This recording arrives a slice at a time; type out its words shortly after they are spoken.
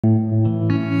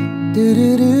Do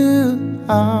do do,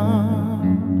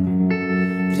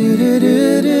 do do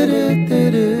do do do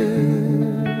do.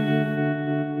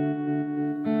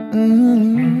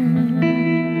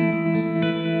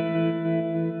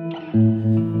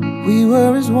 We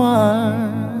were as one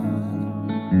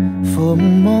for a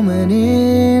moment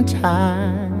in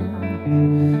time.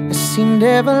 It seemed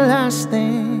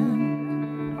everlasting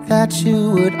that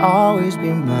you would always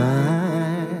be mine.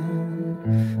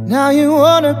 Now you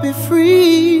wanna be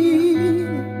free,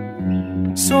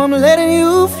 so I'm letting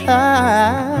you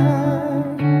fly.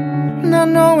 Not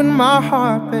knowing my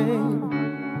heart, babe,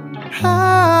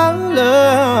 our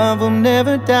love will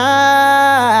never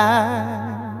die.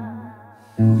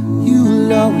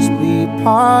 You'll always be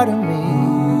part of me.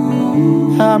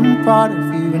 I'm part of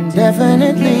you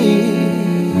indefinitely.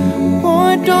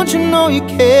 Boy, don't you know you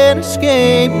can't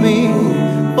escape me?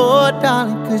 Oh,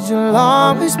 darling, 'cause you'll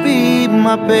always be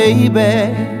my baby,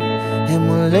 and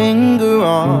we'll linger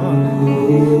on.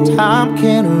 Time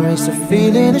can't erase the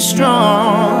feeling that's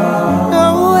strong. No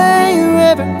way you're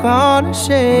ever gonna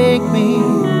shake me.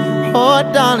 Oh,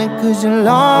 darling, 'cause you'll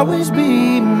always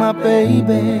be my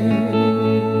baby.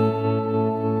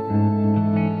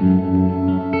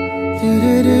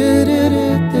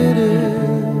 Do-do-do-do-do-do-do.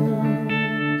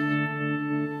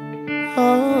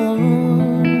 Oh,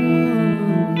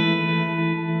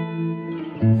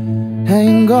 I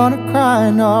ain't gonna cry,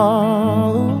 no.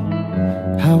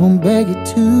 I won't beg you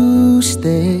to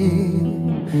stay.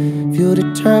 If you're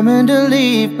determined to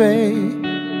leave, babe,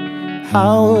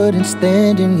 I wouldn't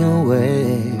stand in your way.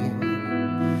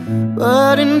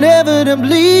 But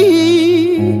inevitably,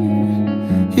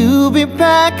 you'll be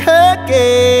back again.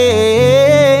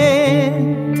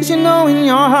 'Cause you know in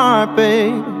your heart,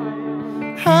 babe,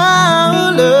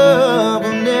 our love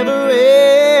will never end.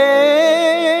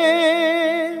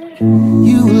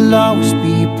 You will always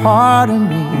be part of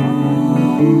me.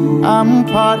 I'm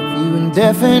part of you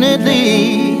indefinitely.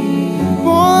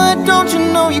 Boy, don't you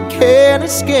know you can't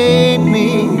escape me?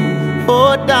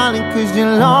 Oh, darling, 'cause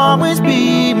you'll always be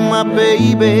my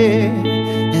baby,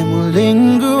 and we'll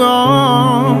linger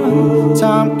on.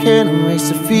 Time can't erase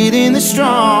the feeling that's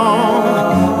strong.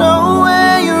 No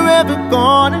way you're ever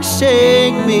gonna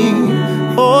shake me.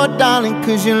 Oh, darling,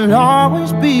 'cause you'll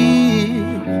always be.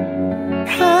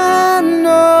 I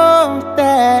know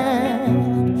that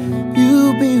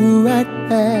you'll be right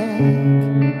back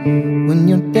when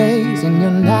your days and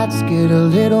your nights get a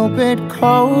little bit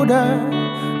colder.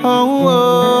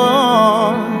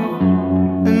 Oh,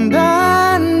 and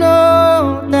I know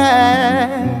that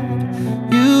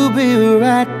you'll be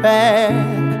right back.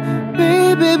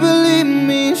 Baby, believe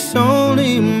me, it's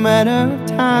only a matter of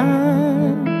time,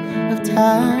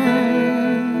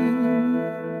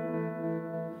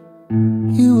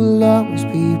 You will always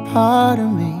be part of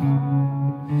me.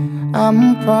 I'm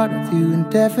part of you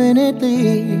indefinitely.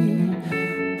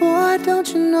 Boy, don't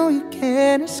you know you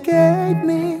can't escape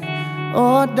me?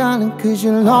 Oh, darling, 'cause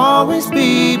you'll always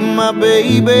be my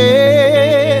baby,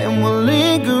 and we'll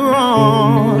linger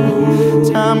on.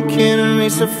 Time can't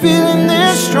erase a feeling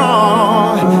this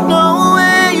strong. No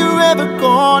way you're ever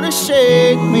gonna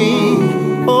shake me.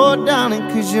 Oh, darling,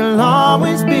 'cause you'll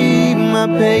always be my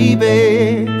baby.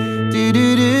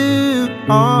 Do-do-do,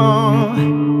 oh.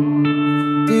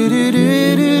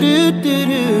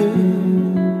 Do-do-do-do-do-do-do.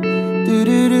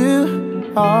 Do-do-do,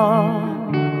 oh.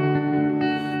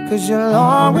 'Cause you'll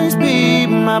always be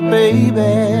my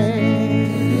baby.